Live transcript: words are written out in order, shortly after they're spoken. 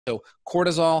So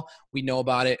cortisol, we know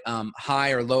about it.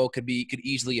 High or low could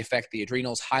easily affect the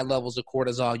adrenals. High levels of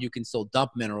cortisol, you can still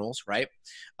dump minerals, right?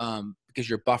 Because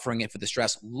you're buffering it for the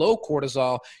stress. Low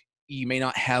cortisol, you may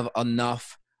not have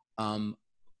enough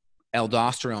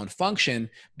aldosterone function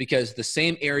because the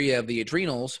same area of the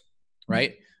adrenals,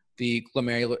 right? The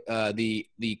glomerular,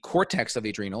 the cortex of the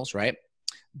adrenals, right?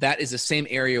 That is the same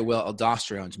area where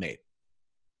aldosterone's made.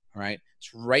 All right.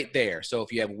 It's right there. So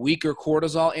if you have weaker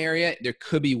cortisol area, there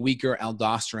could be weaker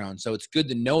aldosterone. So it's good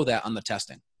to know that on the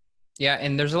testing. Yeah.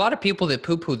 And there's a lot of people that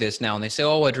poo-poo this now and they say,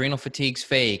 oh, adrenal fatigue's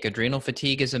fake. Adrenal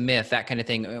fatigue is a myth, that kind of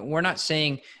thing. We're not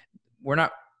saying we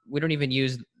don't even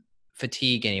use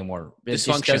fatigue anymore. It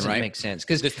just doesn't make sense.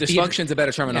 Because dysfunction is a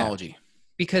better terminology. Yeah,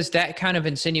 because that kind of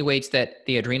insinuates that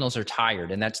the adrenals are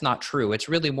tired, and that's not true. It's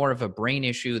really more of a brain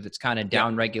issue that's kind of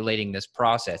down-regulating this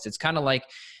process. It's kind of like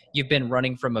you've been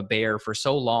running from a bear for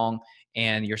so long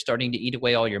and you're starting to eat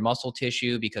away all your muscle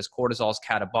tissue because cortisol is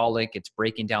catabolic. It's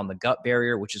breaking down the gut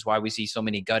barrier, which is why we see so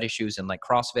many gut issues in like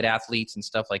CrossFit athletes and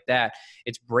stuff like that.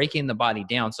 It's breaking the body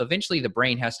down. So eventually the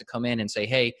brain has to come in and say,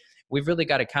 hey, we've really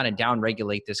got to kind of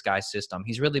down-regulate this guy's system.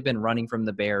 He's really been running from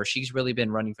the bear. She's really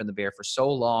been running from the bear for so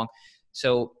long.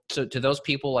 So to those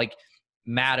people like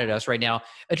mad at us right now,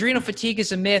 adrenal fatigue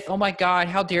is a myth. Oh my God,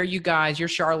 how dare you guys? You're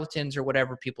charlatans or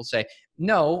whatever people say.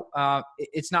 No,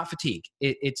 it's not fatigue.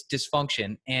 It's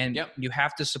dysfunction. And you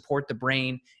have to support the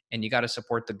brain and you got to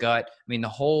support the gut. I mean, the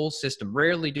whole system.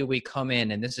 Rarely do we come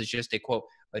in, and this is just a quote,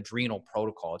 adrenal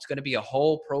protocol. It's going to be a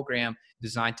whole program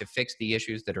designed to fix the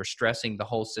issues that are stressing the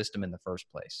whole system in the first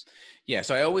place. Yeah.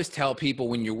 So I always tell people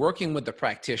when you're working with the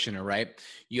practitioner, right,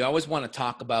 you always want to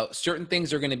talk about certain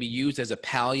things are going to be used as a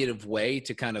palliative way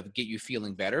to kind of get you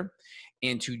feeling better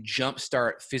and to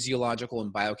jumpstart physiological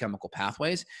and biochemical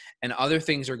pathways. And other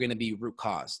things are going to be root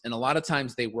cause. And a lot of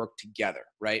times they work together,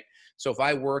 right? So if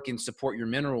I work and support your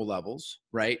mineral levels,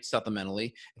 right,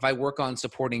 supplementally, if I work on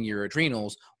supporting your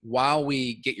adrenals while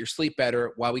we get your sleep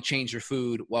better, while we change your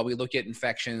food, while we look at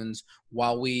infections,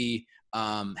 while we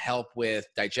help with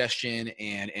digestion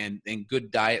and good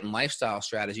diet and lifestyle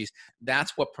strategies,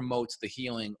 that's what promotes the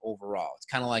healing overall. It's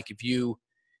kind of like if you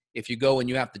go and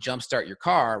you have to jumpstart your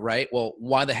car, right? Well,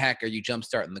 why the heck are you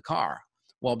jumpstarting the car?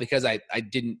 Well, because I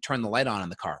didn't turn the light on in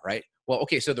the car, right? Well,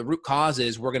 okay, so the root cause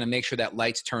is we're going to make sure that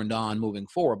light's turned on moving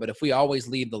forward. But if we always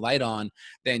leave the light on,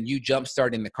 then you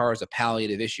jumpstarting the car is a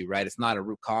palliative issue, right? It's not a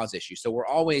root cause issue. So we're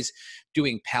always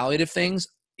doing palliative things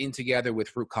in together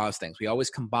with root cause things. We always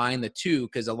combine the two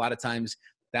because a lot of times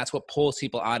that's what pulls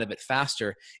people out of it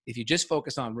faster. If you just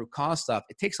focus on root cause stuff,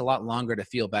 it takes a lot longer to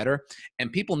feel better.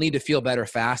 And people need to feel better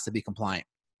fast to be compliant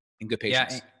and good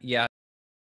patients. Yeah.